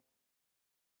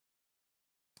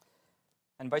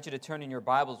I invite you to turn in your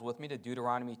Bibles with me to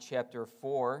Deuteronomy chapter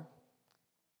 4.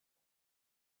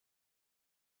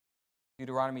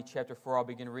 Deuteronomy chapter 4, I'll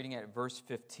begin reading at verse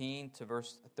 15 to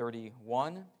verse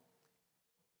 31.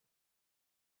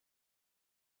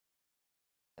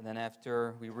 And then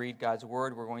after we read God's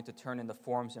Word, we're going to turn in the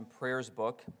Forms and Prayers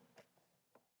book.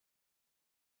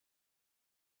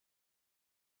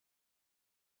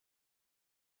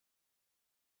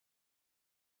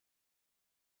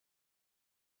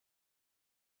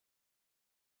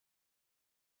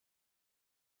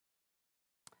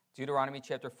 Deuteronomy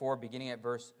chapter 4, beginning at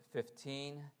verse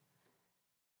 15.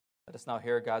 Let us now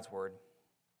hear God's Word.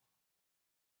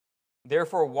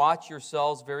 Therefore watch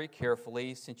yourselves very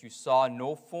carefully, since you saw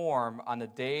no form on the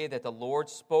day that the Lord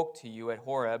spoke to you at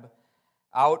Horeb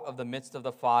out of the midst of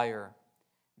the fire.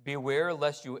 Beware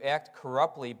lest you act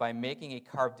corruptly by making a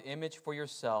carved image for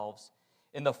yourselves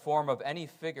in the form of any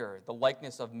figure, the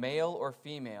likeness of male or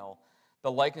female,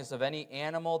 the likeness of any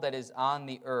animal that is on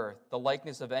the earth, the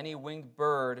likeness of any winged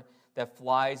bird that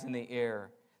flies in the air,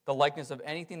 the likeness of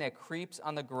anything that creeps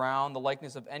on the ground, the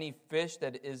likeness of any fish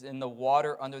that is in the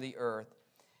water under the earth.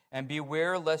 And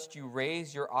beware lest you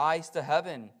raise your eyes to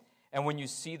heaven, and when you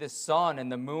see the sun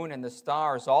and the moon and the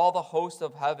stars, all the hosts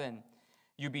of heaven,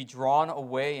 you be drawn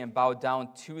away and bow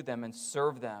down to them and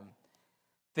serve them,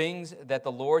 things that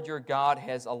the Lord your God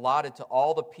has allotted to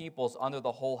all the peoples under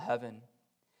the whole heaven.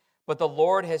 But the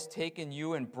Lord has taken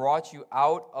you and brought you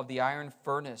out of the iron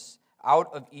furnace,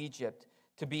 out of Egypt,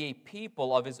 to be a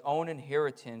people of his own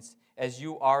inheritance, as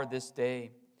you are this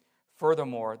day.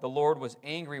 Furthermore, the Lord was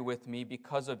angry with me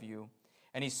because of you,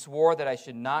 and he swore that I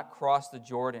should not cross the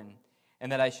Jordan,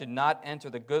 and that I should not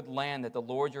enter the good land that the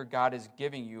Lord your God is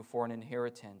giving you for an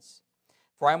inheritance.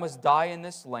 For I must die in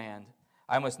this land,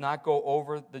 I must not go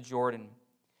over the Jordan,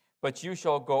 but you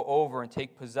shall go over and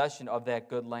take possession of that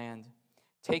good land.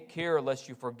 Take care lest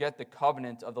you forget the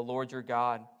covenant of the Lord your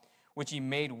God, which he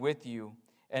made with you,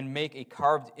 and make a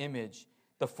carved image,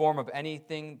 the form of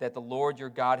anything that the Lord your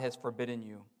God has forbidden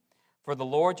you. For the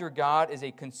Lord your God is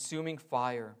a consuming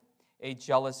fire, a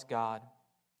jealous God.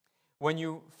 When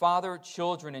you father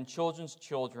children and children's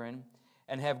children,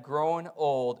 and have grown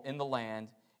old in the land,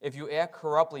 if you act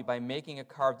corruptly by making a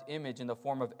carved image in the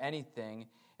form of anything,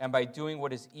 and by doing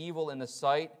what is evil in the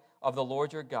sight of the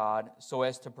Lord your God, so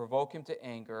as to provoke him to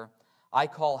anger, I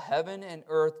call heaven and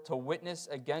earth to witness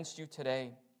against you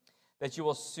today, that you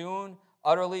will soon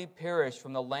utterly perish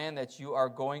from the land that you are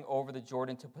going over the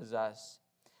Jordan to possess.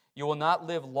 You will not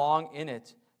live long in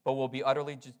it, but will be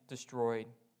utterly destroyed.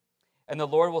 And the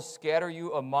Lord will scatter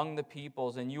you among the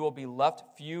peoples, and you will be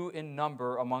left few in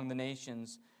number among the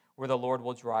nations where the Lord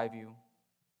will drive you.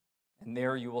 And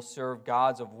there you will serve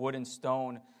gods of wood and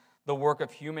stone, the work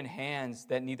of human hands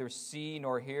that neither see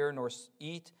nor hear nor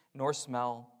eat nor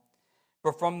smell.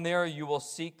 But from there you will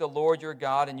seek the Lord your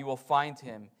God, and you will find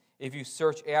him, if you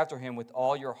search after him with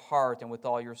all your heart and with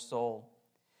all your soul.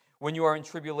 When you are in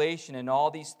tribulation and all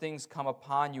these things come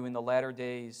upon you in the latter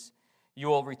days, you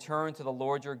will return to the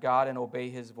Lord your God and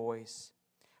obey his voice.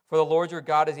 For the Lord your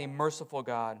God is a merciful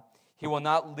God. He will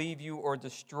not leave you or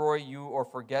destroy you or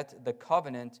forget the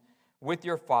covenant with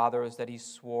your fathers that he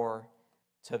swore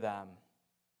to them.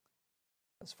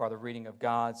 As for the reading of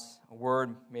God's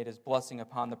word, may his blessing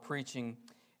upon the preaching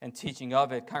and teaching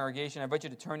of it. Congregation, I invite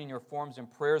you to turn in your Forms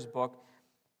and Prayers book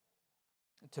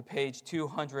to page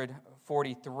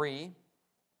 243.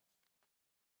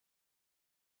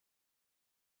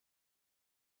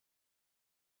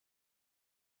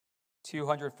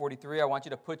 I want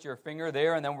you to put your finger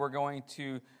there, and then we're going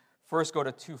to first go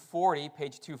to 240,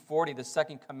 page 240, the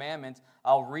second commandment.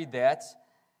 I'll read that.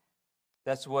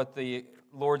 That's what the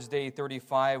Lord's Day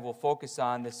 35 will focus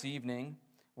on this evening.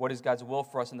 What is God's will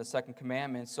for us in the second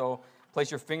commandment? So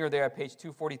place your finger there at page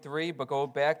 243, but go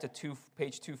back to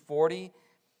page 240,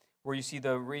 where you see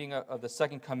the reading of the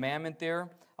second commandment there.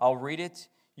 I'll read it.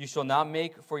 You shall not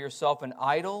make for yourself an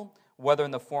idol, whether in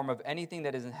the form of anything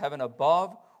that is in heaven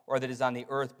above, or that is on the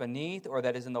earth beneath, or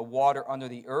that is in the water under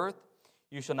the earth.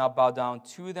 You shall not bow down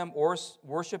to them or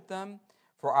worship them.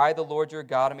 For I, the Lord your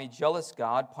God, am a jealous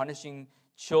God, punishing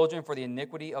children for the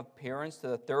iniquity of parents to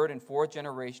the third and fourth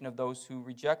generation of those who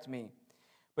reject me,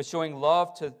 but showing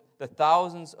love to the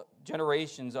thousands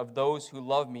generations of those who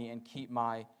love me and keep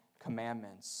my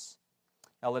commandments.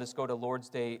 Now let us go to Lord's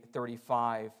Day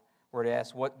 35, where it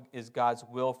asks, what is God's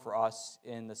will for us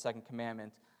in the second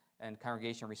commandment? And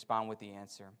congregation, respond with the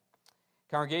answer.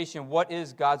 Congregation, what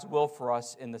is God's will for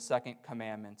us in the second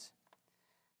commandment?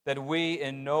 That we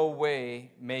in no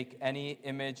way make any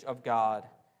image of God,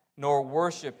 nor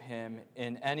worship him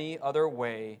in any other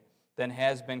way than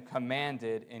has been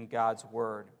commanded in God's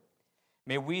word.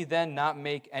 May we then not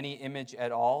make any image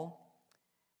at all?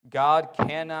 God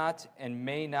cannot and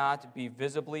may not be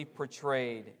visibly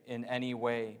portrayed in any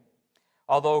way.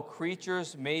 Although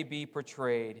creatures may be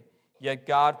portrayed, yet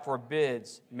God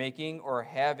forbids making or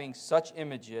having such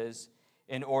images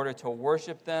in order to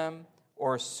worship them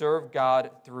or serve God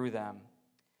through them.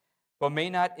 But may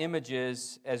not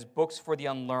images as books for the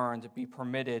unlearned be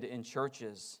permitted in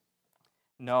churches?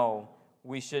 No,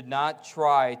 we should not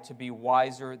try to be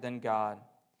wiser than God.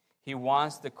 He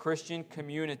wants the Christian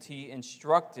community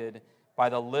instructed by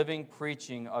the living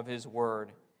preaching of His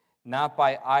Word, not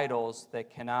by idols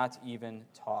that cannot even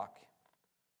talk.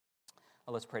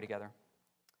 Let's pray together.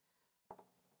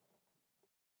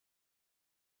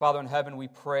 Father in heaven, we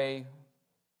pray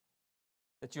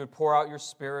that you would pour out your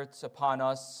Spirit upon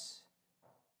us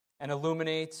and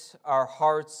illuminate our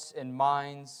hearts and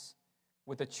minds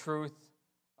with the truth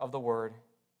of the Word.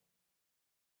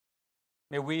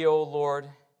 May we, O Lord,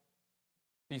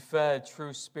 be fed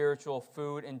true spiritual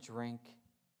food and drink.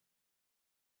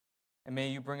 And may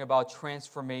you bring about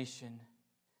transformation.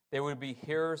 They would be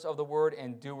hearers of the word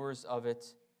and doers of it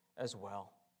as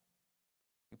well.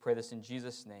 We pray this in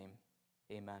Jesus' name.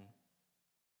 Amen.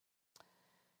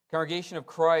 Congregation of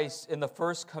Christ, in the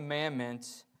first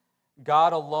commandment,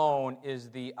 God alone is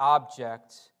the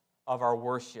object of our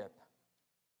worship.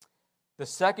 The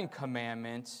second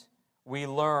commandment, we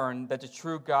learn that the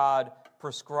true God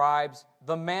prescribes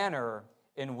the manner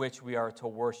in which we are to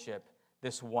worship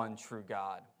this one true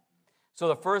God. So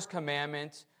the first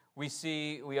commandment,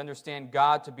 we understand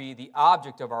God to be the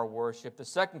object of our worship. The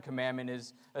second commandment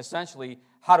is essentially,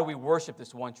 how do we worship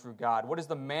this one true God? What is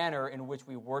the manner in which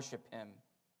we worship Him?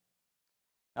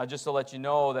 Now, just to let you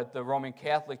know that the Roman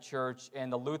Catholic Church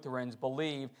and the Lutherans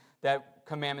believe that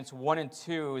commandments 1 and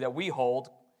 2 that we hold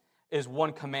is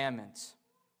one commandment.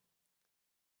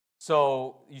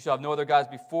 So, you shall have no other gods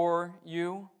before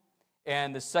you.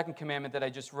 And the second commandment that I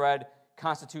just read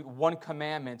constitute one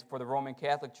commandment for the Roman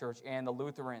Catholic Church and the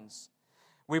Lutherans.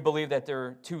 We believe that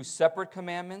they're two separate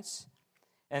commandments.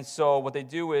 And so what they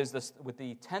do is, with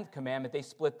the 10th commandment, they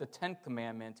split the 10th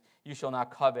commandment, you shall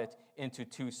not covet, into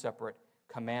two separate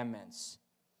commandments.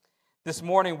 This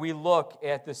morning we look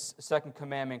at this second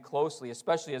commandment closely,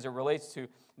 especially as it relates to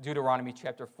Deuteronomy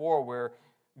chapter 4, where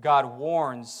God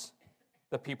warns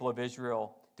the people of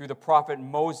Israel through the prophet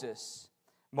Moses.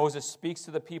 Moses speaks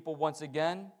to the people once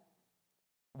again,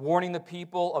 warning the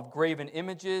people of graven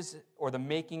images or the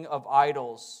making of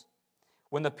idols.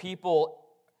 When the people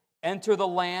enter the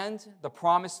land, the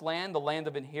promised land, the land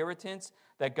of inheritance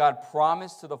that God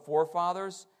promised to the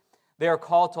forefathers, they are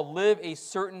called to live a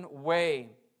certain way.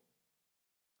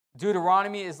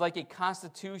 Deuteronomy is like a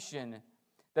constitution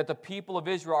that the people of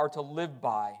Israel are to live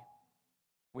by.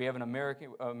 We have an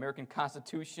American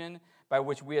Constitution by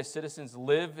which we as citizens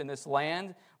live in this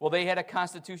land. Well, they had a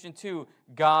constitution too,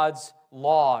 God's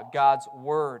law, God's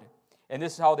word. And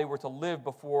this is how they were to live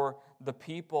before the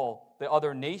people, the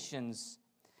other nations.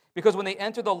 Because when they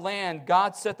entered the land,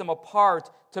 God set them apart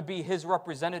to be His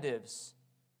representatives.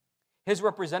 His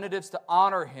representatives to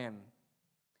honor Him,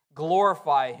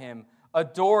 glorify Him,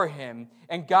 adore Him,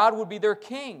 and God would be their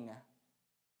king.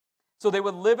 So they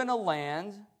would live in a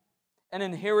land, an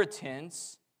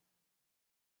inheritance,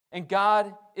 and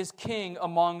God is king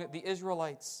among the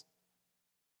Israelites.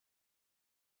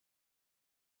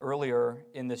 Earlier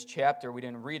in this chapter, we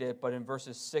didn't read it, but in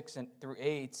verses 6 through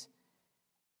 8,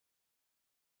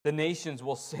 the nations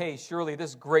will say, surely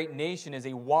this great nation is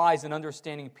a wise and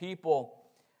understanding people.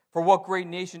 For what great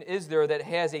nation is there that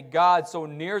has a God so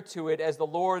near to it as the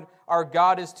Lord our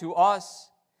God is to us,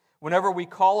 whenever we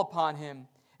call upon Him?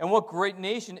 And what great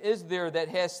nation is there that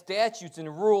has statutes and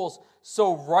rules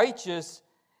so righteous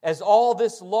as all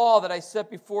this law that I set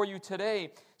before you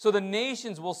today? So the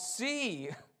nations will see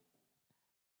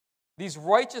these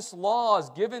righteous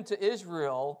laws given to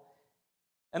Israel,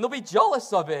 and they'll be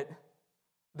jealous of it.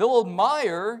 They'll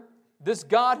admire this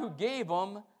God who gave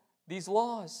them these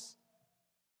laws.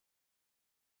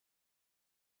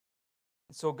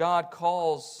 So God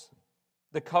calls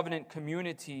the covenant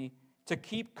community to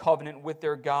keep covenant with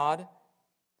their God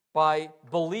by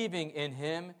believing in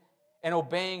Him and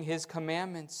obeying His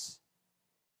commandments.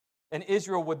 And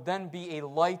Israel would then be a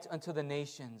light unto the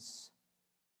nations.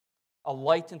 A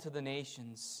light unto the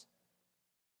nations.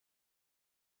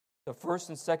 The first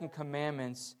and second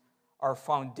commandments are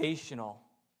foundational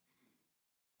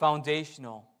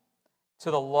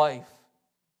to the life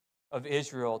of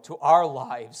Israel, to our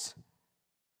lives.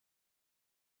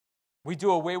 We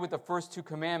do away with the first two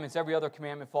commandments, every other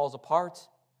commandment falls apart.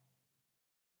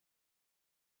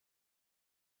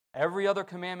 Every other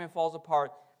commandment falls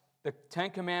apart. The Ten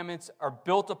Commandments are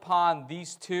built upon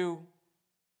these two.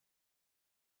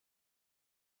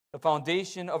 The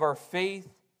foundation of our faith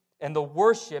and the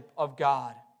worship of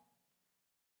God.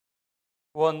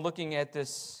 Well, in looking at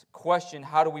this question,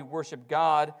 how do we worship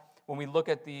God? When we look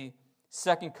at the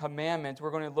second commandment,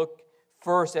 we're going to look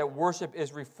first at worship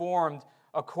is reformed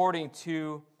according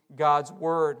to God's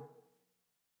Word.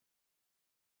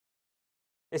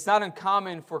 It's not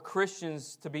uncommon for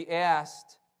Christians to be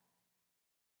asked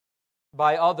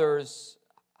by others,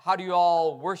 how do you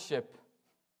all worship?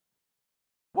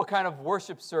 What kind of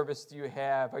worship service do you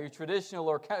have? Are you traditional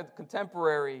or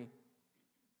contemporary?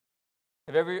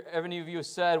 Have any of you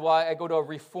said, well, I go to a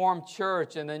Reformed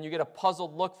church, and then you get a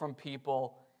puzzled look from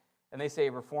people, and they say,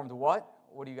 Reformed what?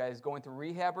 What are you guys, going through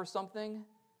rehab or something?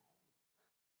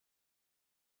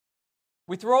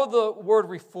 We throw the word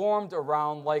reformed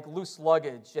around like loose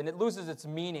luggage, and it loses its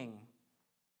meaning.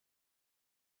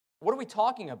 What are we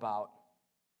talking about?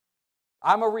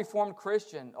 I'm a Reformed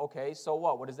Christian. Okay, so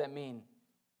what? What does that mean?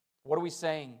 What are we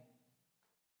saying?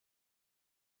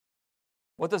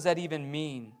 What does that even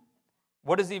mean?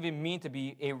 What does it even mean to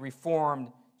be a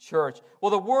Reformed church?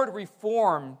 Well, the word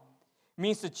reform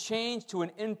means to change to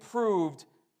an improved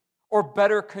or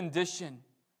better condition.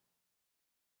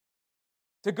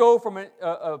 To go from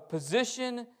a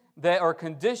position or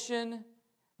condition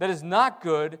that is not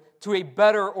good to a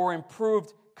better or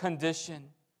improved condition.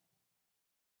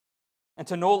 And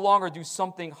to no longer do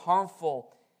something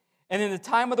harmful. And in the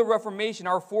time of the Reformation,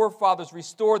 our forefathers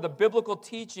restored the biblical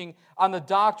teaching on the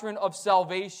doctrine of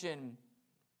salvation.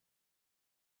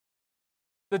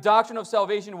 The doctrine of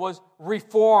salvation was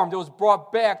reformed. It was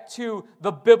brought back to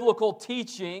the biblical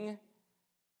teaching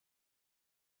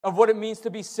of what it means to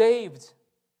be saved.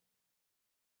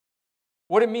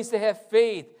 What it means to have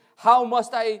faith. How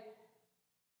must I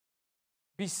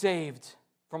be saved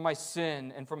from my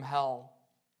sin and from hell?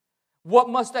 What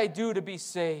must I do to be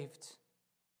saved?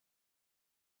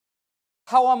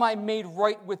 How am I made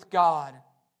right with God?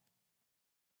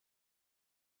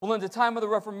 Well, in the time of the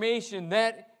Reformation,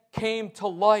 that came to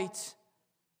light.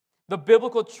 The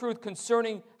biblical truth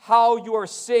concerning how you are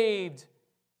saved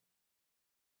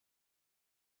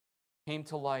came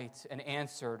to light and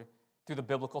answered through the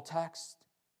biblical text,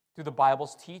 through the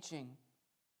Bible's teaching.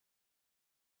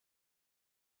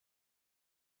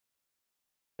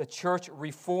 The church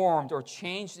reformed or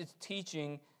changed its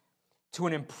teaching to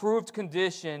an improved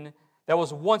condition that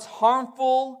was once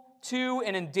harmful to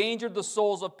and endangered the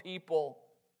souls of people.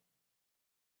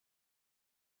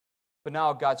 But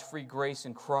now God's free grace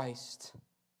in Christ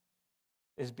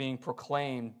is being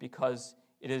proclaimed because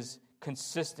it is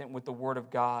consistent with the Word of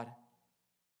God.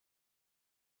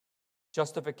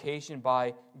 Justification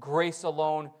by grace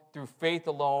alone, through faith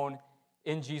alone,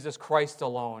 in Jesus Christ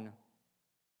alone,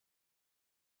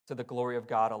 to the glory of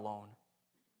God alone.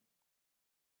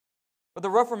 But the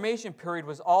Reformation period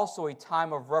was also a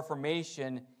time of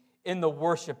reformation in the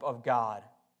worship of God.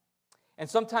 And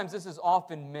sometimes this is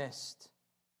often missed.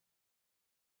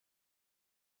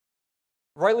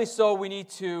 Rightly so, we need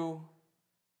to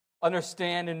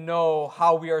understand and know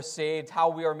how we are saved, how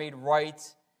we are made right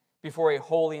before a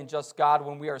holy and just God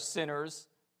when we are sinners.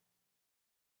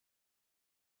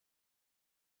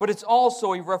 But it's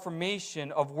also a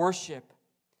reformation of worship.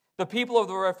 The people of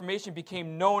the Reformation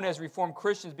became known as Reformed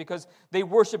Christians because they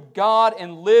worshiped God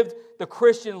and lived the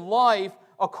Christian life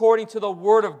according to the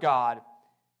Word of God.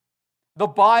 The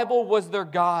Bible was their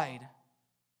guide.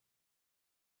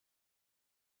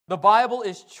 The Bible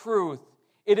is truth.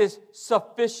 It is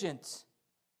sufficient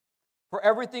for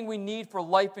everything we need for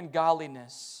life and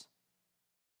godliness.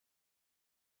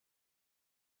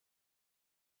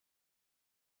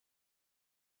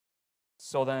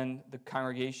 So then, the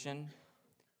congregation,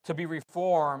 to be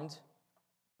reformed,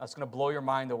 that's going to blow your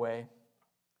mind away.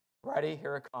 Ready?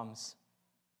 Here it comes.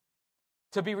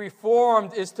 To be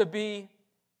reformed is to be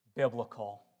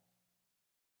biblical.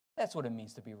 That's what it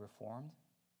means to be reformed.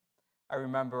 I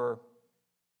remember,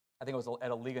 I think it was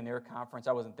at a Legionnaire conference.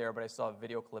 I wasn't there, but I saw a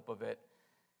video clip of it.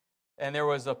 And there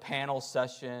was a panel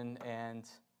session, and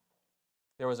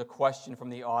there was a question from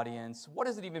the audience. What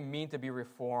does it even mean to be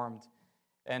reformed?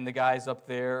 And the guys up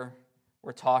there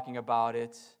were talking about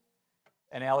it.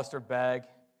 And Alistair Begg,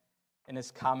 in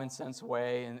his common sense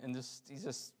way, and he's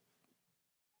just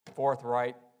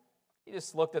forthright, he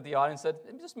just looked at the audience and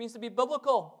said, it just means to be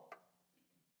biblical.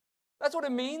 That's what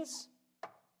it means.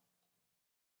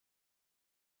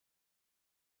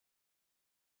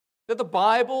 That the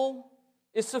Bible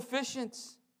is sufficient.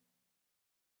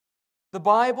 The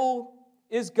Bible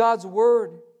is God's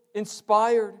Word,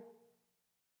 inspired.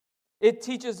 It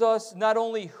teaches us not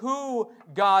only who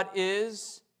God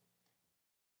is,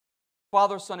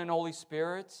 Father, Son, and Holy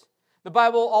Spirit. The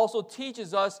Bible also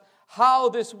teaches us how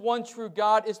this one true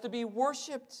God is to be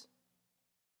worshiped.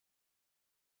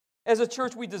 As a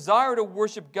church, we desire to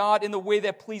worship God in the way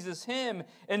that pleases Him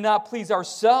and not please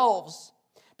ourselves.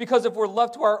 Because if we're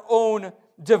left to our own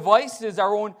devices,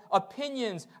 our own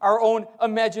opinions, our own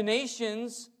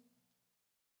imaginations,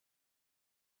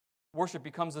 worship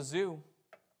becomes a zoo.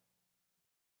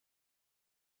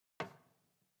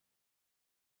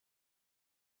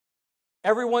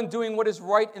 Everyone doing what is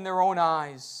right in their own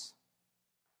eyes.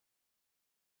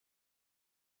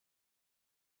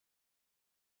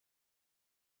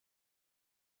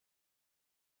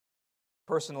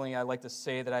 Personally, I like to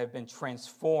say that I've been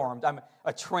transformed. I'm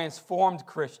a transformed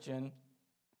Christian.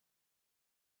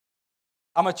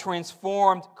 I'm a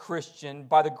transformed Christian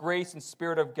by the grace and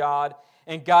Spirit of God,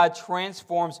 and God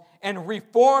transforms and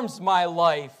reforms my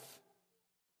life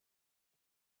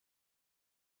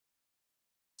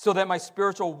so that my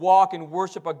spiritual walk and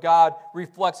worship of God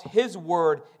reflects His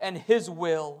word and His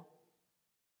will.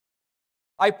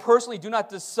 I personally do not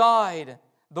decide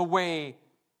the way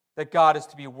that God is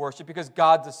to be worshipped because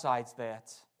God decides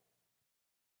that.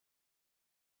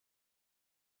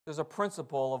 There's a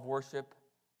principle of worship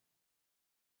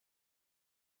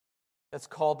that's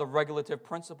called the regulative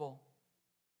principle.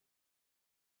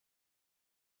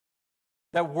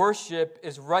 That worship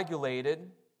is regulated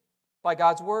by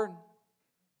God's word.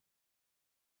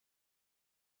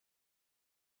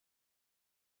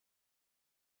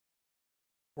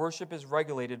 Worship is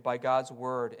regulated by God's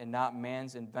word and not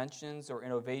man's inventions or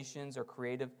innovations or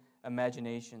creative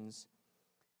imaginations.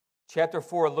 Chapter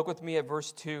 4, look with me at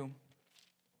verse 2.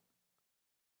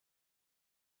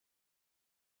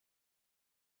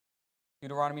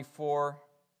 Deuteronomy 4,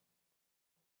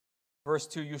 verse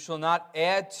 2. You shall not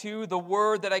add to the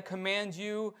word that I command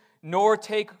you, nor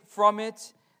take from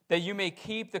it, that you may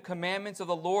keep the commandments of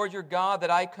the Lord your God that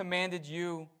I commanded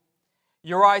you.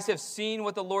 Your eyes have seen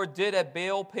what the Lord did at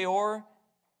Baal Peor.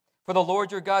 For the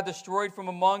Lord your God destroyed from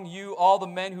among you all the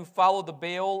men who followed the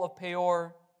Baal of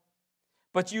Peor.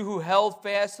 But you who held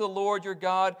fast to the Lord your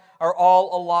God are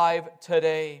all alive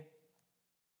today.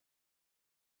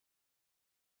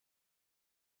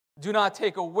 Do not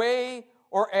take away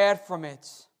or add from it.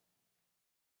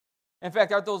 In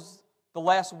fact, aren't those the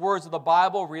last words of the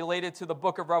Bible related to the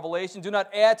book of Revelation? Do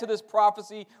not add to this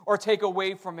prophecy or take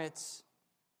away from it.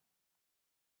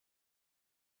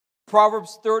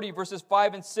 Proverbs 30, verses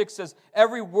 5 and 6 says,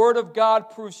 every word of God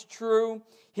proves true.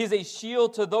 He is a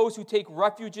shield to those who take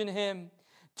refuge in Him.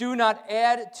 Do not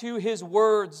add to His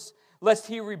words, lest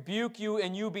He rebuke you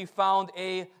and you be found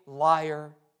a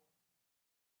liar.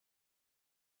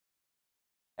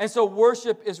 And so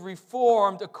worship is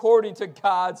reformed according to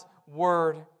God's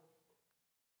word.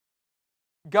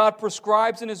 God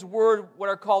prescribes in His word what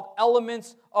are called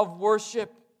elements of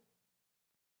worship.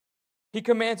 He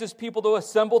commands His people to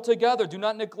assemble together. Do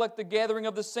not neglect the gathering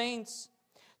of the saints.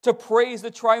 To praise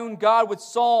the triune God with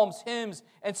psalms, hymns,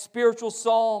 and spiritual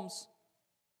psalms.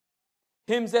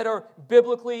 Hymns that are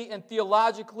biblically and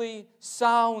theologically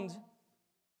sound.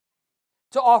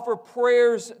 To offer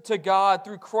prayers to God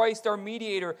through Christ our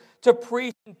mediator. To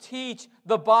preach and teach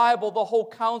the Bible, the whole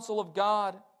counsel of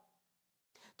God.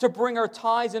 To bring our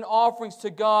tithes and offerings to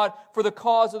God for the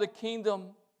cause of the kingdom.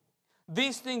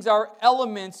 These things are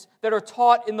elements that are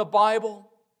taught in the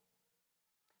Bible,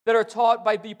 that are taught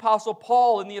by the Apostle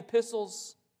Paul in the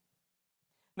epistles.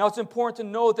 Now it's important to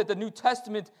note that the New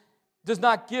Testament does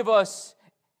not give us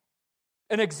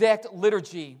an exact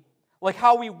liturgy. Like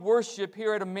how we worship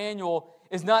here at Emmanuel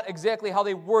is not exactly how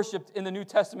they worshiped in the New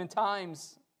Testament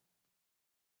times.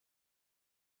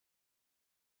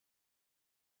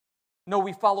 No,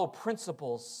 we follow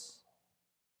principles.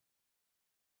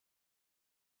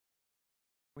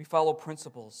 We follow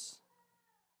principles.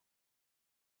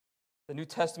 The New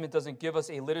Testament doesn't give us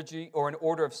a liturgy or an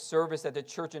order of service that the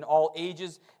church in all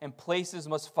ages and places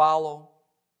must follow.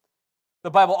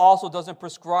 The Bible also doesn't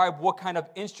prescribe what kind of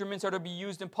instruments are to be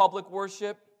used in public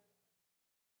worship,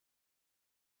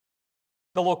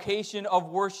 the location of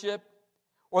worship,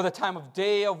 or the time of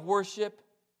day of worship.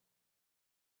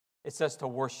 It says to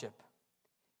worship.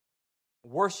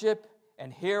 Worship,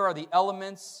 and here are the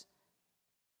elements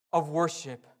of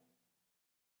worship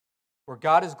where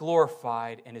God is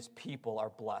glorified and His people are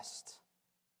blessed.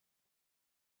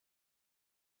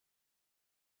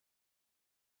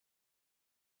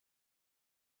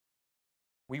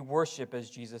 We worship, as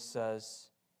Jesus says,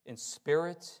 in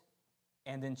spirit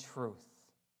and in truth.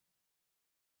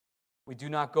 We do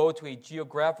not go to a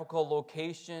geographical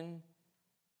location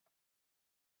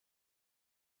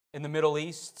in the Middle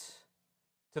East,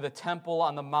 to the temple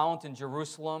on the mount in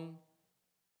Jerusalem,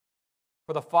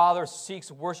 For the Father seeks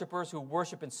worshipers who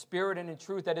worship in spirit and in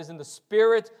truth, that is, in the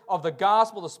spirit of the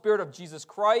gospel, the spirit of Jesus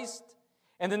Christ,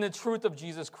 and in the truth of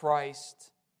Jesus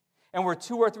Christ. And where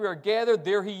two or three are gathered,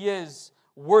 there he is,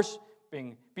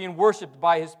 worshiping, being worshiped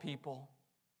by his people.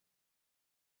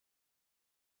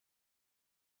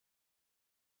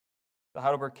 The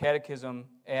Heidelberg Catechism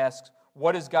asks,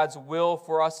 what is God's will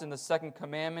for us in the second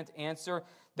commandment? Answer,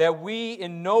 that we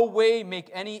in no way make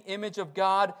any image of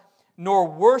God, nor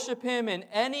worship him in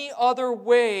any other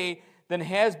way than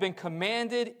has been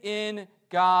commanded in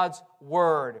God's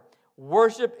word.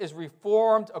 Worship is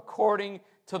reformed according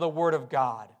to the word of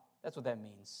God. That's what that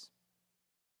means.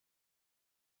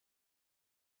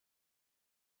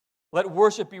 Let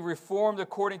worship be reformed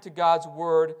according to God's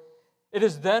word. It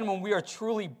is then when we are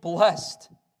truly blessed,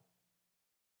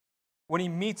 when he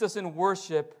meets us in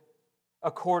worship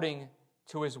according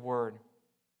to his word.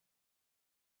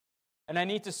 And I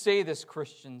need to say this,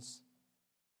 Christians.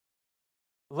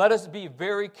 Let us be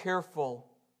very careful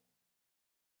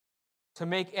to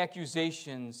make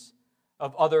accusations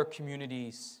of other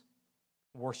communities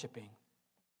worshiping.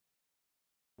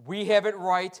 We have it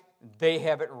right, they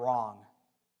have it wrong.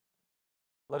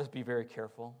 Let us be very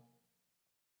careful.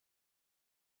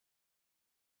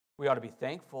 We ought to be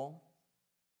thankful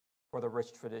for the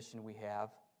rich tradition we have.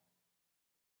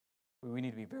 We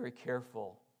need to be very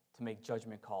careful to make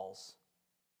judgment calls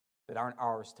that aren't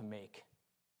ours to make.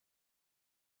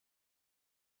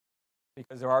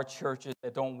 Because there are churches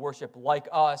that don't worship like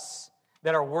us,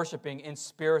 that are worshiping in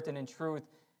spirit and in truth,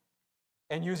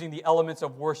 and using the elements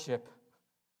of worship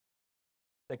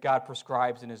that God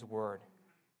prescribes in his word.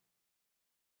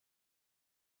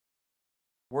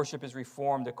 Worship is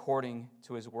reformed according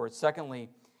to his word. Secondly,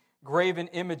 graven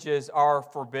images are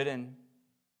forbidden.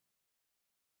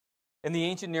 In the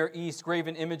ancient Near East,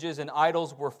 graven images and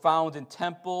idols were found in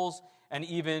temples and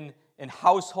even in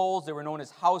households. They were known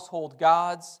as household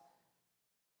gods.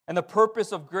 And the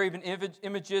purpose of graven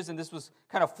images, and this was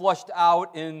kind of flushed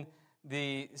out in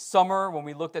the summer when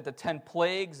we looked at the 10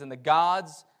 plagues and the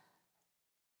gods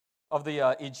of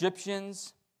the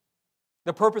Egyptians.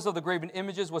 The purpose of the graven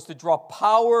images was to draw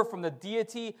power from the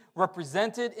deity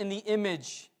represented in the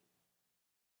image.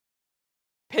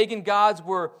 Pagan gods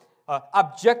were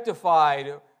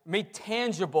objectified, made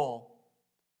tangible,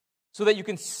 so that you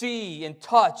can see and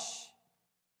touch,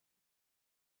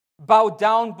 bow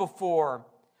down before,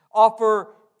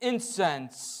 offer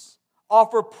incense,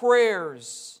 offer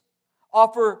prayers,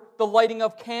 offer the lighting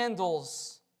of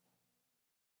candles,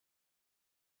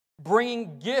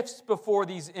 bringing gifts before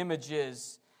these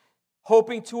images,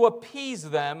 hoping to appease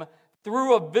them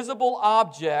through a visible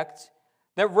object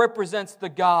that represents the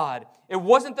God. It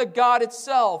wasn't the God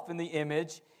itself in the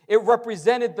image. It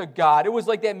represented the God. It was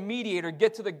like that mediator,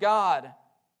 get to the God.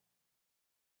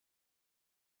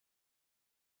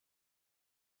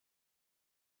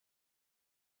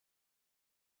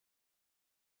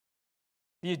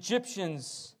 The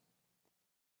Egyptians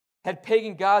had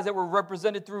pagan gods that were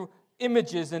represented through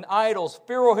images and idols.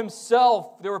 Pharaoh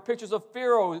himself, there were pictures of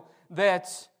Pharaoh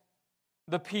that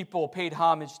the people paid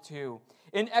homage to.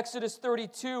 In Exodus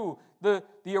 32, the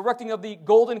erecting of the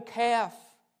golden calf,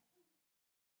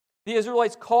 the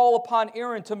Israelites call upon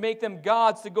Aaron to make them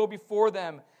gods to go before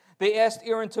them. They asked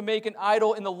Aaron to make an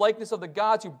idol in the likeness of the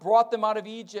gods who brought them out of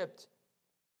Egypt.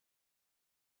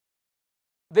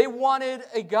 They wanted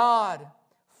a God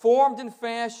formed and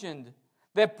fashioned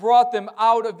that brought them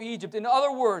out of Egypt. In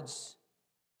other words,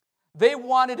 they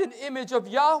wanted an image of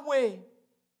Yahweh.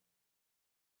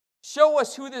 Show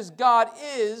us who this God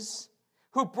is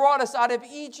who brought us out of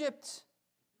Egypt.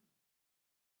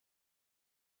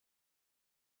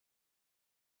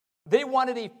 They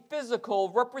wanted a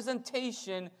physical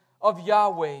representation of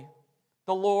Yahweh,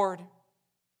 the Lord.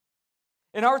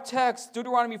 In our text,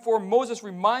 Deuteronomy 4, Moses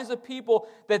reminds the people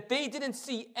that they didn't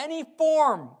see any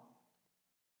form.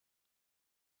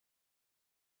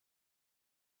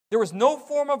 There was no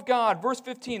form of God. Verse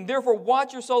 15, therefore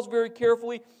watch yourselves very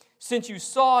carefully, since you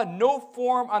saw no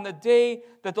form on the day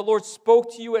that the Lord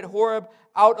spoke to you at Horeb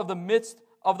out of the midst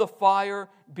of the fire.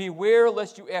 Beware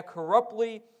lest you act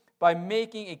corruptly by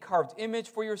making a carved image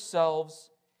for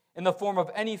yourselves in the form of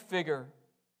any figure.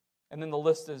 And then the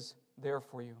list is there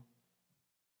for you.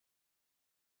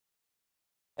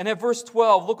 And at verse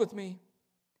 12, look with me.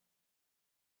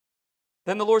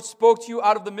 Then the Lord spoke to you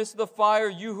out of the midst of the fire,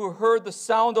 you who heard the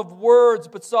sound of words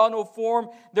but saw no form.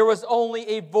 There was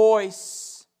only a voice.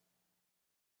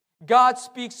 God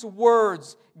speaks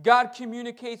words. God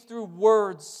communicates through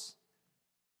words.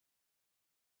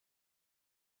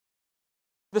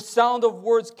 The sound of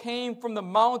words came from the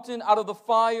mountain out of the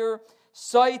fire.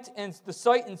 sight and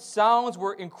sounds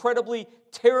were incredibly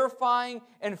terrifying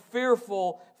and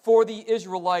fearful for the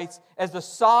Israelites as the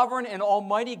sovereign and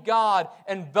almighty God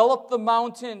enveloped the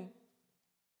mountain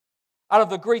out of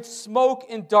the great smoke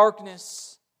and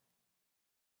darkness.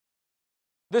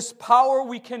 This power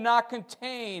we cannot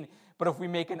contain, but if we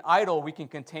make an idol, we can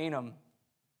contain him.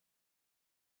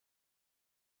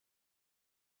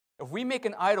 If we make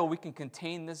an idol, we can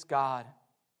contain this God.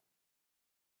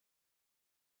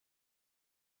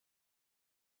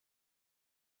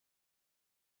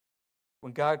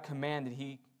 When God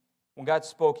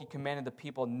spoke, he commanded the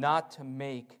people not to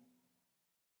make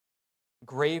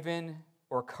graven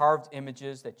or carved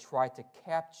images that try to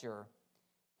capture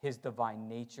his divine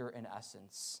nature and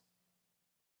essence.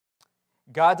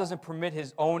 God doesn't permit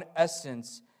his own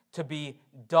essence to be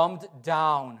dumbed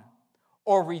down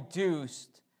or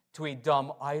reduced to a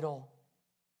dumb idol.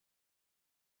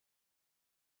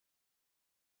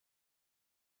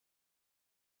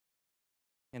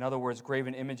 In other words,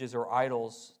 graven images or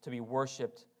idols to be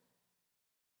worshipped,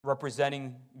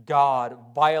 representing God,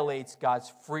 violates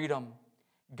God's freedom,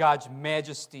 God's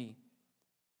majesty,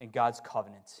 and God's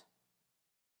covenant.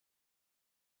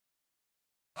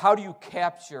 How do you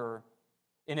capture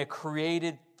in a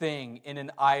created thing, in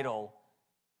an idol,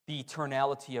 the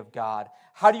eternality of God?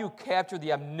 How do you capture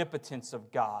the omnipotence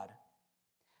of God?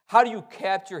 How do you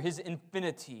capture his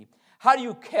infinity? How do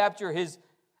you capture his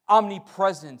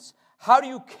omnipresence? How do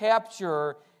you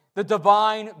capture the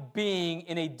divine being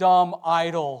in a dumb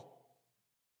idol?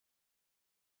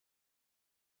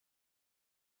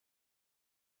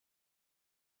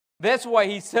 That's why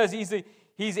he says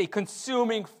he's a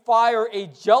consuming fire, a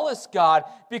jealous God,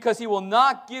 because he will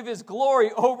not give his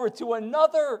glory over to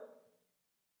another.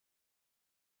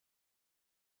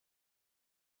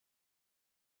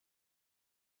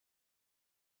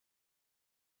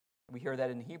 We hear that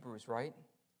in Hebrews, right?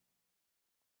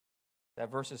 That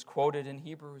verse is quoted in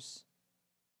Hebrews.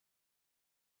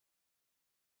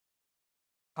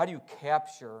 How do you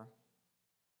capture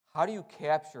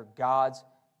God's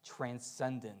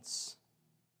transcendence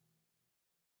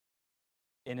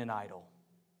in an idol?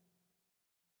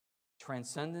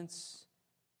 Transcendence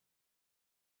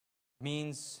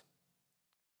means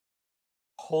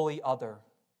wholly other,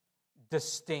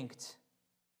 distinct,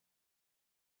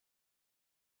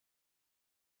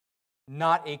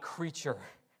 not a creature.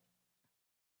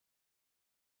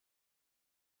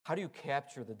 How do you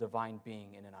capture the divine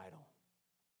being in an idol?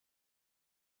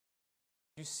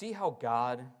 Do you see how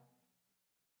God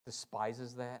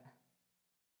despises that?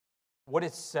 What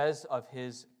it says of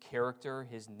his character,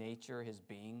 his nature, his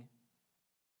being?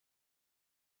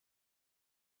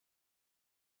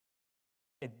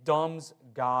 It dumbs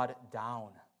God down.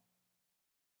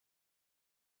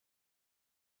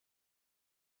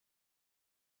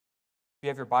 If you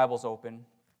have your Bibles open,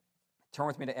 turn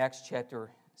with me to Acts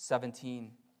chapter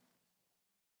 17.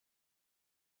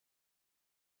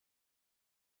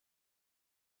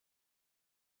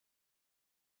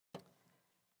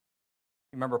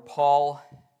 Remember, Paul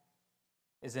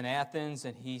is in Athens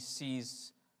and he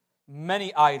sees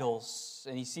many idols,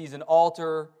 and he sees an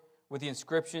altar with the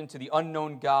inscription to the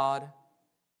unknown God.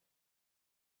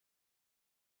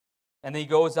 And then he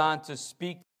goes on to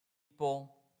speak to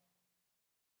people.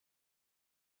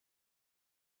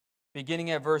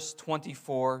 Beginning at verse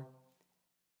 24.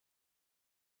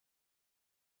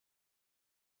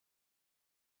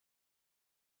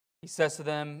 He says to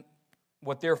them,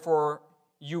 "What therefore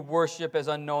you worship as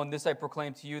unknown, this I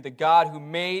proclaim to you, the God who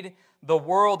made the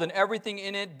world and everything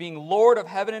in it, being Lord of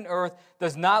heaven and earth,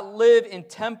 does not live in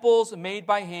temples made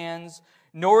by hands,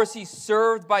 nor is he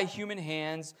served by human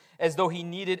hands as though he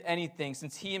needed anything,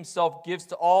 since he himself gives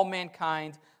to all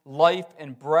mankind life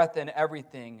and breath and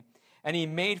everything. And he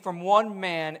made from one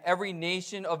man every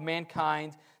nation of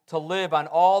mankind to live on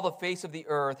all the face of the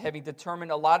earth, having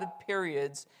determined allotted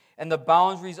periods and the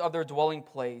boundaries of their dwelling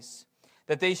place,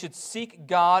 that they should seek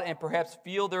God and perhaps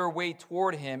feel their way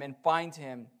toward him and find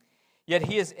him. Yet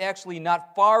he is actually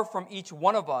not far from each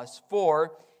one of us,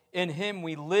 for in him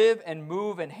we live and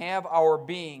move and have our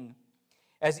being.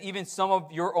 As even some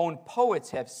of your own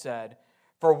poets have said,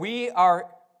 for we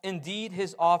are indeed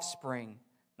his offspring."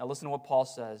 Now listen to what Paul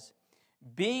says.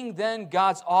 "Being then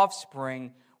God's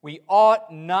offspring, we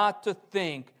ought not to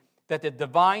think that the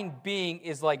divine being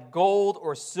is like gold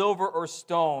or silver or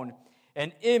stone,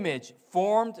 an image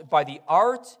formed by the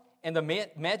art and the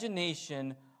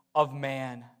imagination of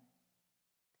man.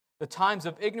 The times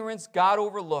of ignorance God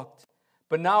overlooked,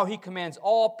 but now he commands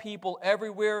all people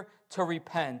everywhere to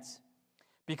repent,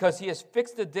 because he has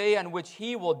fixed a day on which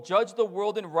he will judge the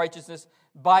world in righteousness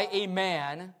by a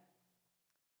man,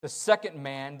 the second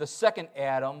man, the second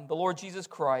Adam, the Lord Jesus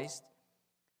Christ,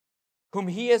 whom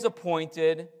he has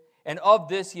appointed, and of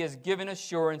this he has given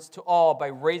assurance to all by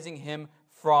raising him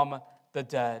from the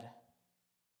dead.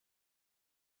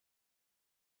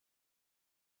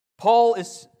 Paul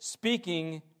is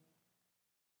speaking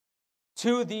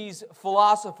to these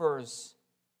philosophers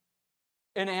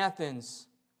in Athens,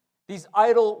 these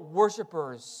idol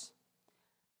worshipers.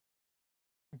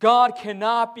 God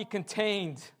cannot be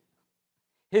contained.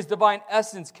 His divine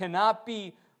essence cannot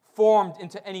be formed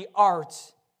into any art.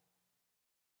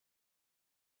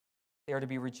 They are to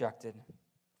be rejected,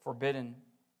 forbidden.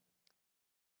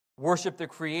 Worship the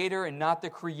Creator and not the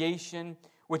creation,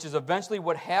 which is eventually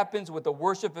what happens with the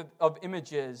worship of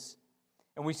images.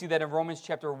 And we see that in Romans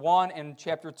chapter 1 and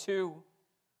chapter 2.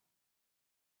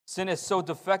 Sin has so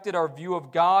defected our view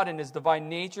of God and His divine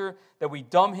nature that we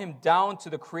dumb Him down to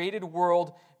the created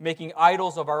world, making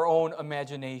idols of our own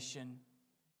imagination.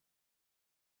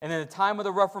 And in the time of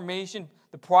the Reformation,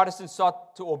 the Protestants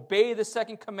sought to obey the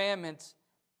second commandment,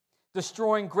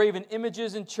 destroying graven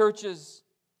images in churches.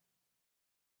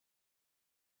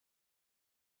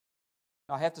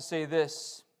 Now, I have to say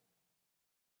this,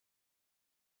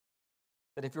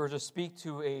 that if you were to speak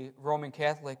to a Roman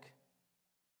Catholic,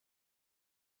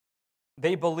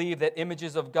 they believe that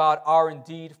images of God are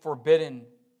indeed forbidden,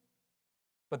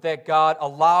 but that God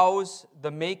allows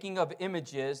the making of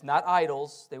images, not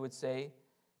idols, they would say,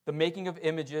 the making of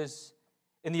images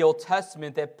in the Old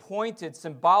Testament that pointed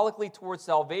symbolically towards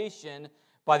salvation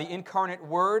by the incarnate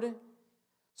Word.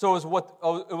 So it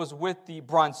was with the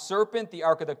bronze serpent, the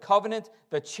Ark of the Covenant,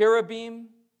 the cherubim.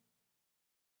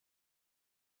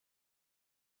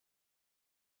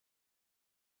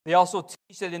 They also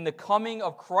teach that in the coming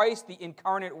of Christ, the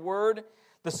incarnate Word,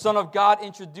 the Son of God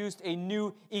introduced a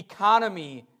new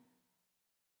economy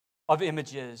of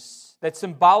images that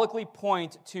symbolically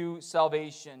point to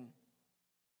salvation.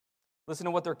 Listen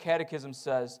to what their catechism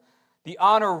says. The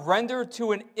honor rendered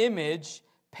to an image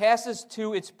passes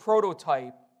to its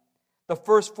prototype, the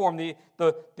first form, the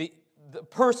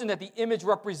person that the image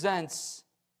represents.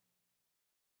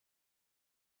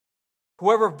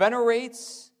 Whoever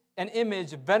venerates an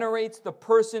image venerates the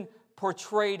person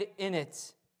portrayed in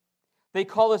it. They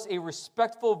call this a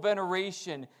respectful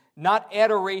veneration, not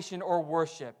adoration or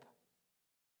worship.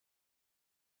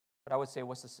 But I would say,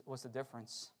 what's the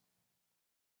difference?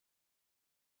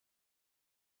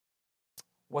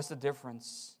 What's the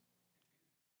difference?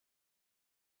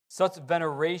 Such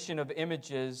veneration of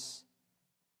images,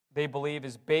 they believe,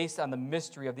 is based on the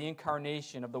mystery of the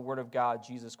incarnation of the Word of God,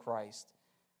 Jesus Christ.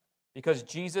 Because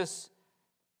Jesus,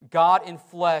 God in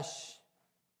flesh,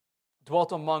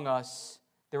 dwelt among us,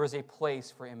 there is a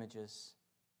place for images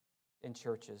in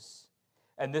churches.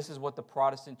 And this is what the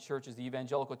Protestant churches, the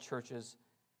evangelical churches,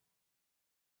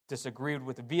 disagreed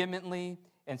with vehemently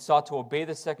and sought to obey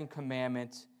the second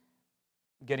commandment,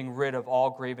 getting rid of all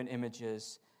graven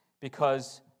images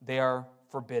because they are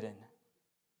forbidden.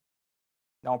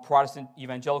 Now, in Protestant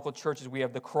evangelical churches, we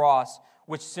have the cross,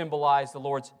 which symbolized the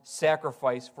Lord's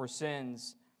sacrifice for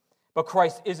sins. But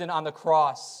Christ isn't on the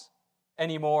cross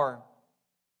anymore.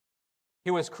 He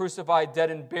was crucified,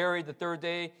 dead, and buried. The third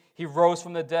day, He rose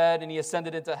from the dead, and He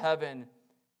ascended into heaven.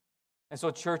 And so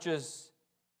churches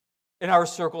in our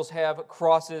circles have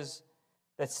crosses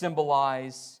that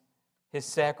symbolize His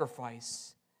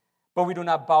sacrifice. But we do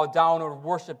not bow down or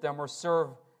worship them or serve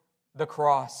the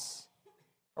cross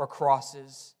or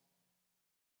crosses.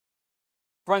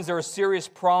 Friends, there are serious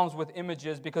problems with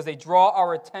images because they draw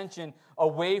our attention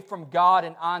away from God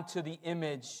and onto the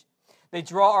image. They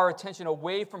draw our attention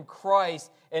away from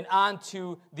Christ and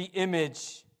onto the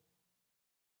image.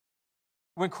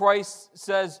 When Christ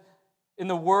says in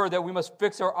the Word that we must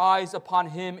fix our eyes upon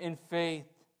Him in faith.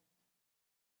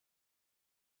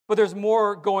 But there's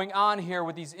more going on here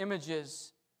with these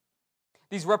images,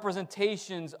 these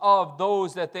representations of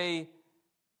those that they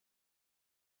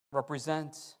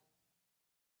represent.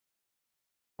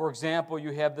 For example,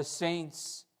 you have the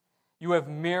saints, you have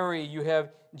Mary, you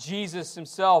have Jesus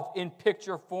Himself in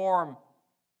picture form,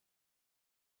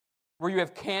 where you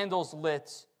have candles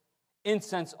lit,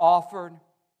 incense offered.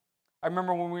 I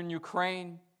remember when we were in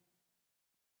Ukraine,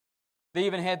 they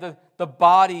even had the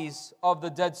bodies of the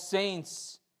dead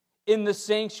saints in the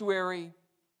sanctuary.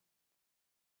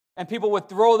 And people would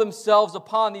throw themselves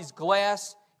upon these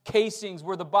glass casings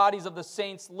where the bodies of the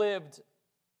saints lived,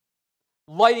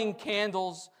 lighting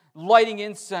candles, lighting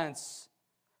incense.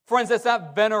 Friends, that's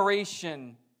not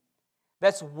veneration.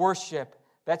 That's worship.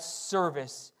 That's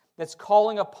service. That's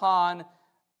calling upon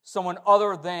someone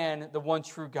other than the one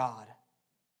true God.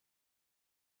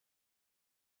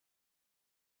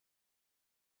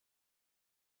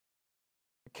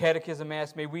 The Catechism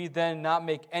asks, may we then not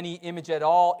make any image at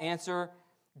all? Answer,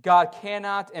 God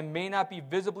cannot and may not be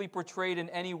visibly portrayed in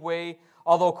any way.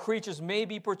 Although creatures may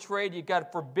be portrayed, yet God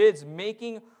forbids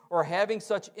making or having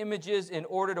such images in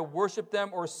order to worship them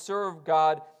or serve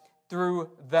God through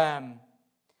them.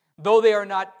 Though they are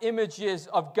not images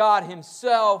of God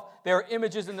Himself, they are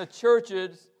images in the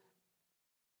churches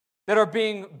that are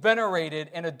being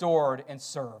venerated and adored and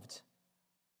served,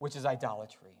 which is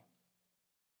idolatry.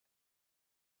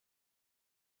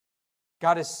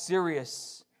 God is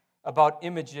serious about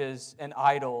images and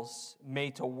idols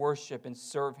made to worship and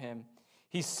serve Him.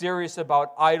 He's serious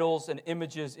about idols and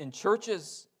images in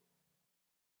churches.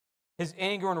 His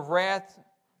anger and wrath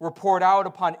were poured out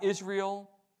upon Israel,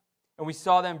 and we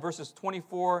saw that in verses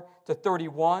 24 to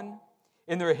 31.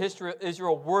 In their history,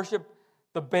 Israel worshiped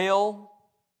the Baal,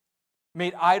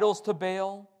 made idols to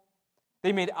Baal.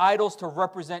 They made idols to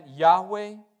represent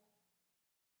Yahweh.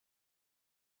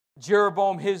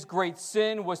 Jeroboam, his great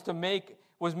sin was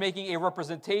making a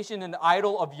representation, an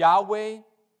idol of Yahweh,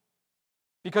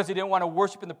 because he didn't want to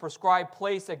worship in the prescribed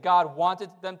place that God wanted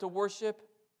them to worship.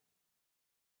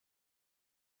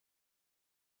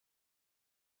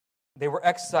 They were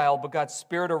exiled, but God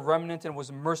spared a remnant and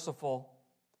was merciful.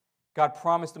 God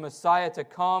promised the Messiah to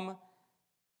come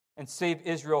and save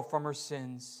Israel from her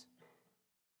sins.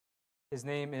 His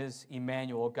name is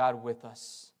Emmanuel, God with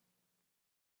us.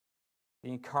 The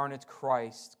incarnate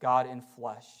Christ, God in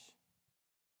flesh.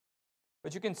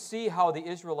 But you can see how the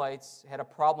Israelites had a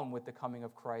problem with the coming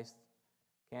of Christ,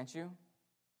 can't you?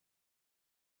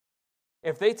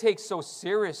 If they take so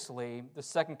seriously the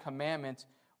second commandment,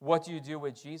 what do you do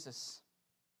with Jesus,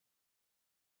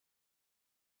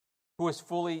 who is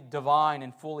fully divine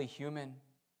and fully human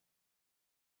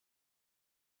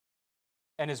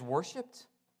and is worshipped?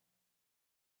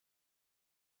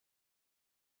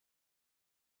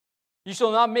 You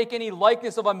shall not make any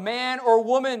likeness of a man or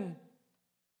woman.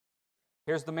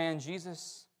 Here's the man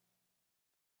Jesus,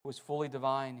 who is fully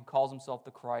divine and calls himself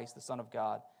the Christ, the Son of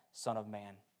God, Son of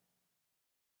Man.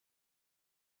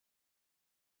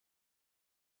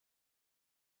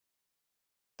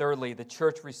 Thirdly, the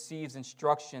church receives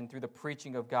instruction through the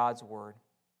preaching of God's word.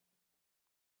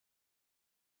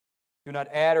 Do not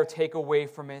add or take away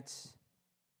from it.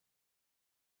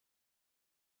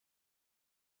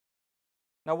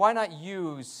 Now, why not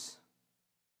use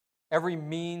every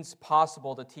means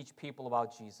possible to teach people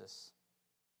about Jesus?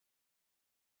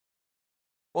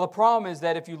 Well, the problem is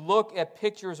that if you look at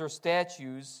pictures or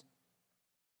statues,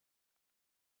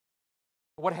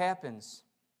 what happens?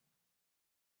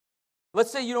 Let's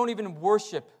say you don't even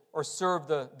worship or serve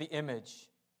the image,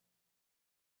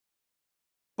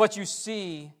 but you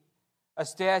see a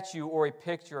statue or a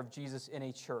picture of Jesus in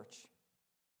a church.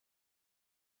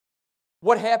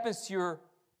 What happens to your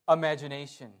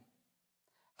imagination?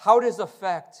 How does it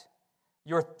affect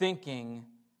your thinking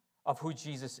of who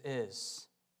Jesus is?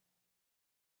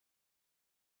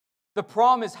 The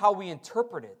problem is how we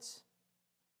interpret it.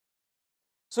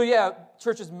 So yeah,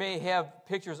 churches may have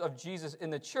pictures of Jesus in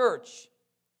the church,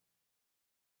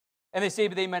 and they say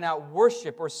they may not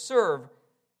worship or serve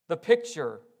the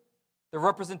picture, the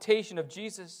representation of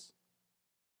Jesus.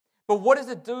 But what does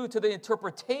it do to the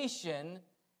interpretation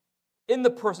in the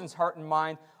person's heart and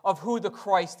mind of who the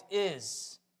Christ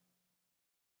is?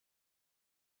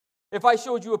 If I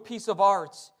showed you a piece of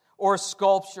art or a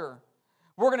sculpture,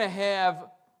 we're going to have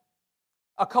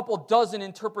a couple dozen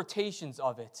interpretations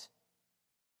of it.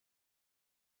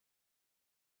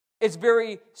 It's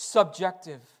very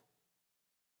subjective.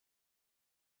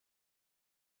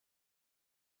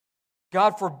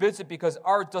 God forbids it because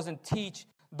art doesn't teach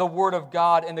the Word of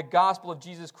God and the gospel of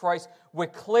Jesus Christ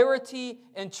with clarity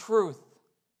and truth.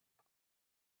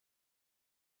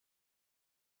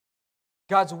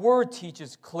 God's Word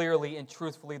teaches clearly and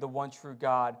truthfully the one true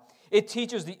God. It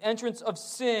teaches the entrance of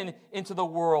sin into the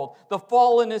world, the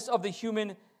fallenness of the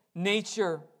human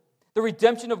nature, the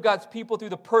redemption of God's people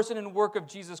through the person and work of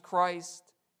Jesus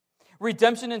Christ,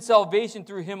 redemption and salvation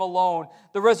through Him alone,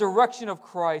 the resurrection of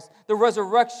Christ, the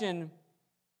resurrection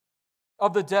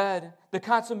of the dead, the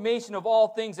consummation of all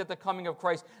things at the coming of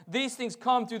Christ. These things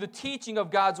come through the teaching of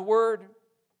God's Word.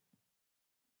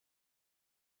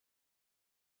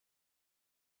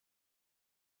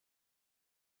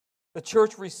 The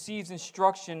church receives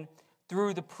instruction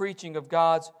through the preaching of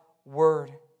God's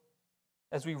Word,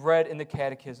 as we read in the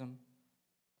Catechism,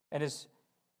 and is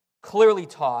clearly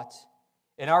taught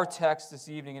in our text this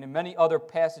evening and in many other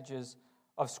passages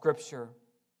of Scripture.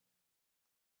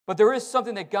 But there is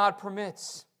something that God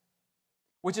permits,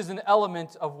 which is an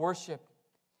element of worship,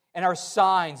 and our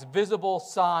signs, visible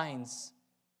signs.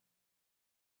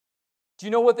 Do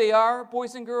you know what they are,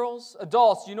 boys and girls?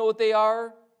 Adults, do you know what they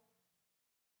are?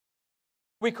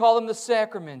 We call them the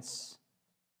sacraments.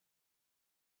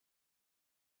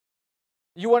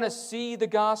 You want to see the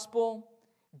gospel?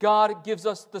 God gives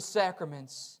us the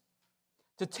sacraments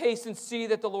to taste and see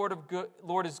that the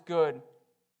Lord is good.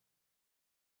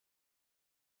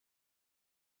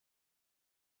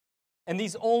 And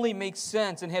these only make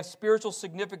sense and have spiritual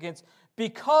significance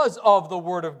because of the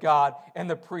Word of God and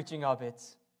the preaching of it.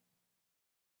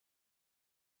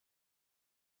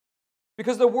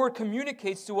 Because the Word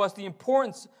communicates to us the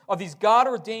importance of these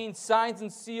God-ordained signs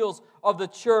and seals of the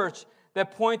church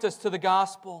that point us to the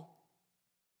gospel.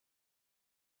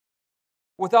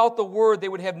 Without the Word, they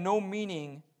would have no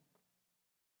meaning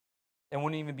and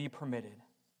wouldn't even be permitted.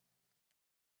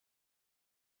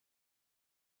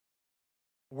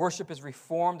 Worship is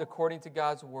reformed according to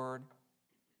God's Word.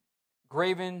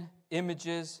 Graven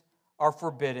images are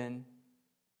forbidden.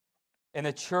 And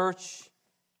the church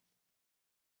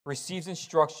receives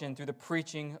instruction through the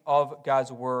preaching of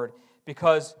God's Word,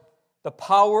 because the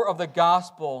power of the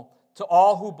gospel to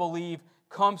all who believe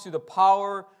comes through the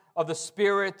power of the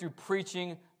Spirit through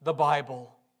preaching the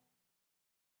Bible.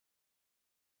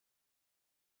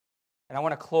 And I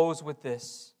want to close with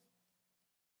this.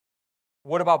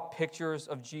 What about pictures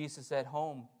of Jesus at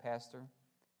home, Pastor?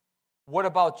 What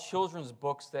about children's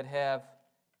books that have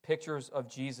pictures of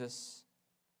Jesus?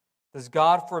 Does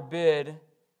God forbid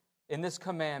in this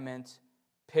commandment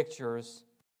pictures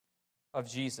of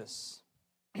Jesus?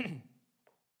 Well,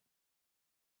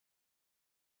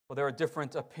 there are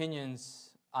different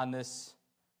opinions on this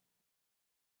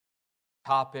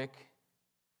topic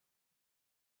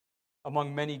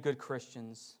among many good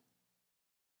Christians.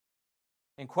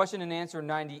 In question and answer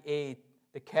 98,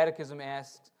 the Catechism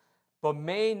asks, but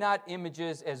may not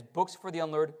images as books for the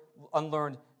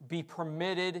unlearned be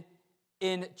permitted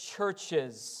in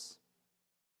churches?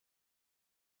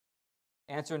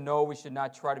 Answer, no, we should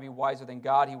not try to be wiser than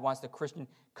God. He wants the Christian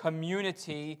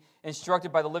community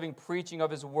instructed by the living preaching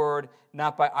of His Word,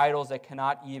 not by idols that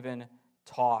cannot even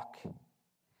talk.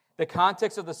 The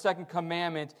context of the second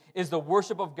commandment is the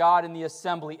worship of God in the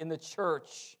assembly, in the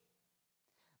church.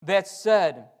 That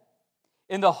said,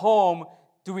 in the home,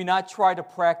 do we not try to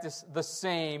practice the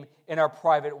same in our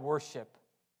private worship?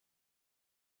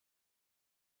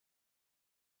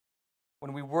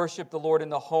 When we worship the Lord in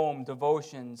the home,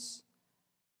 devotions,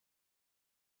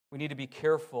 we need to be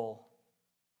careful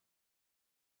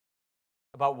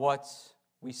about what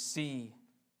we see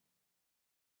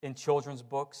in children's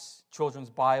books, children's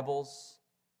Bibles,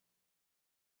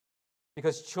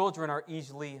 because children are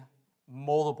easily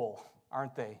moldable,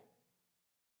 aren't they?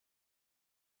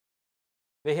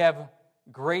 They have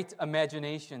great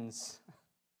imaginations.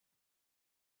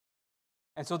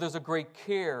 And so there's a great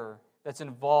care that's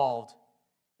involved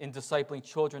in discipling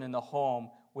children in the home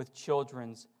with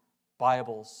children's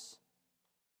Bibles.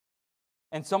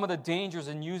 And some of the dangers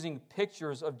in using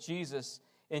pictures of Jesus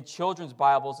in children's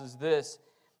Bibles is this,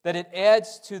 that it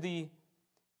adds to the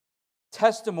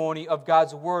testimony of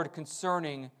God's Word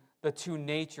concerning the two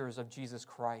natures of Jesus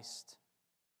Christ.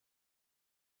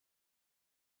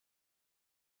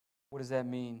 What does that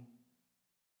mean?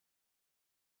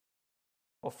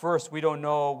 Well, first, we don't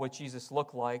know what Jesus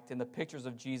looked like, and the pictures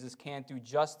of Jesus can't do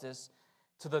justice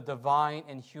to the divine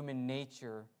and human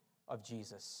nature of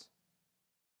Jesus.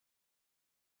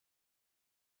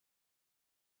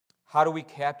 How do we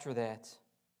capture that?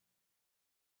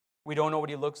 We don't know what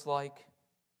He looks like.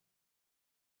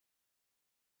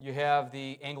 You have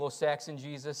the Anglo-Saxon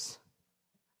Jesus.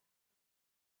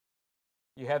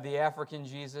 You have the African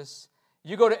Jesus.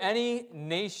 You go to any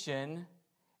nation,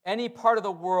 any part of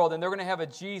the world, and they're going to have a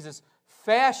Jesus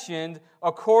fashioned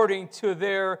according to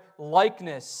their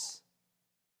likeness.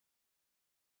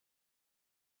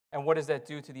 And what does that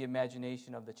do to the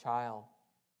imagination of the child?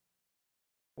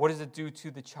 What does it do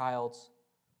to the child's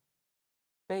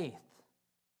faith?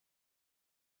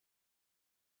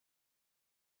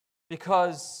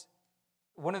 Because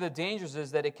one of the dangers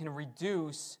is that it can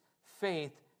reduce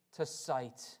faith to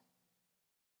sight.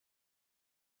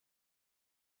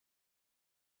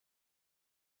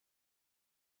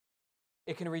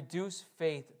 It can reduce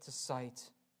faith to sight.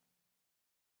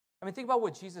 I mean, think about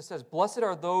what Jesus says. Blessed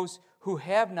are those who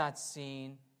have not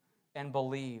seen and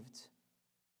believed.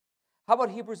 How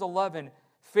about Hebrews 11?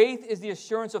 Faith is the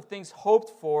assurance of things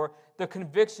hoped for, the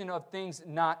conviction of things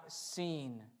not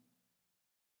seen.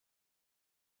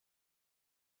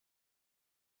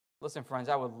 Listen, friends,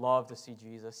 I would love to see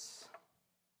Jesus.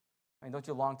 I mean, don't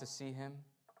you long to see Him?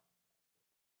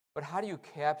 But how do you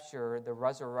capture the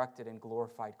resurrected and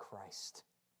glorified Christ?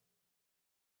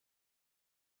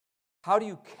 How do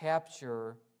you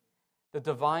capture the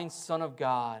divine Son of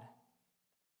God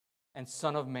and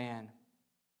Son of Man,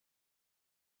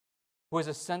 who has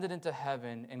ascended into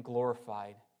heaven and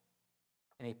glorified,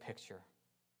 in a picture?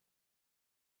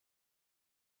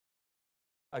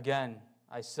 Again,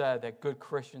 I said that good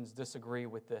Christians disagree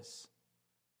with this.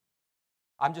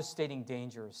 I'm just stating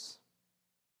dangers,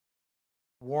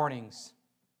 warnings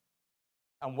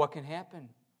on what can happen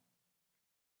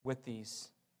with these.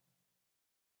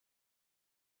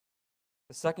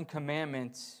 The second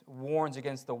commandment warns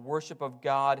against the worship of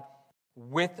God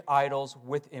with idols,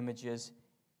 with images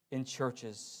in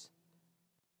churches.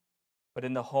 But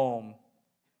in the home,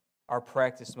 our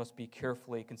practice must be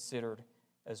carefully considered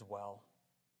as well.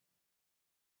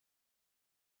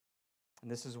 And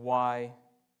this is why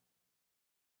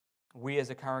we as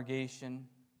a congregation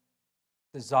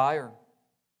desire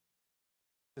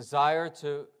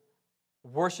to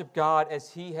worship God as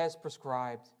He has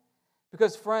prescribed.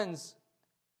 Because, friends,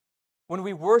 when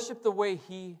we worship the way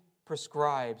He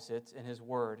prescribes it in His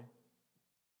Word,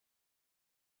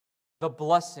 the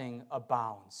blessing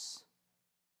abounds.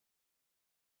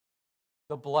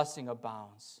 The blessing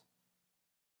abounds.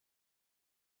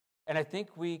 And I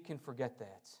think we can forget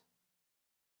that.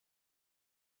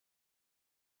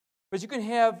 But you can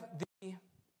have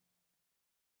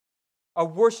a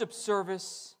worship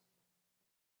service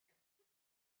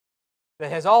that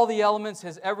has all the elements,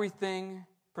 has everything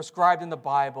prescribed in the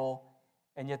Bible,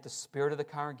 and yet the spirit of the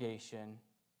congregation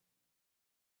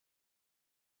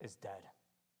is dead.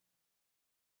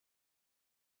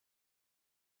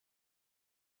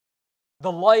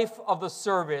 The life of the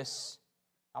service,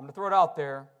 I'm going to throw it out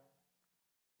there,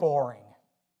 boring.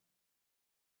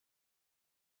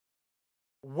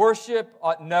 Worship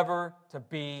ought never to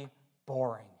be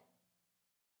boring.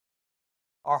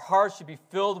 Our hearts should be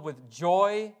filled with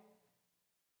joy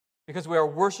because we are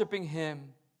worshiping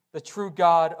Him, the true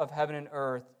God of heaven and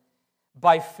earth,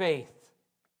 by faith.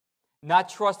 Not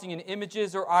trusting in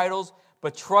images or idols,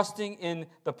 but trusting in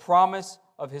the promise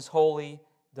of His holy,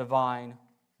 divine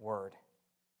Word.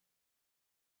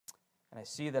 And I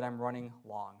see that I'm running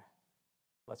long.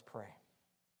 Let's pray.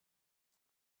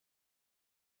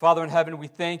 Father in heaven, we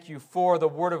thank You for the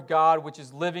Word of God, which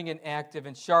is living and active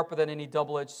and sharper than any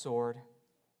double-edged sword.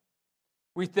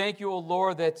 We thank You, O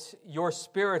Lord, that Your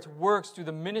Spirit works through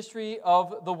the ministry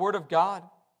of the Word of God,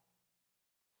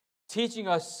 teaching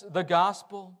us the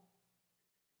gospel,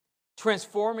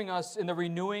 transforming us in the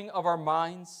renewing of our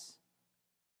minds,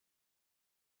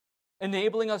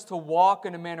 enabling us to walk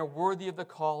in a manner worthy of the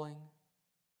calling,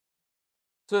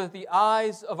 so that the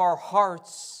eyes of our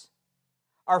hearts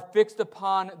are fixed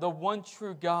upon the one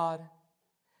true God,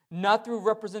 not through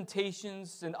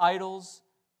representations and idols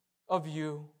of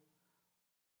You,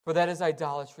 for that is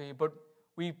idolatry, but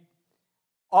we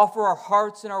offer our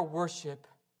hearts and our worship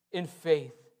in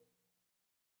faith,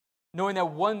 knowing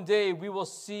that one day we will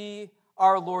see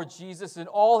our Lord Jesus in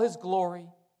all His glory.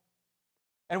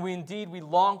 And we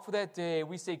long for that day.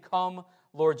 We say, "Come,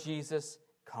 Lord Jesus,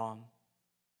 come."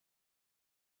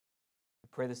 We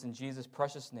pray this in Jesus'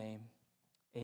 precious name.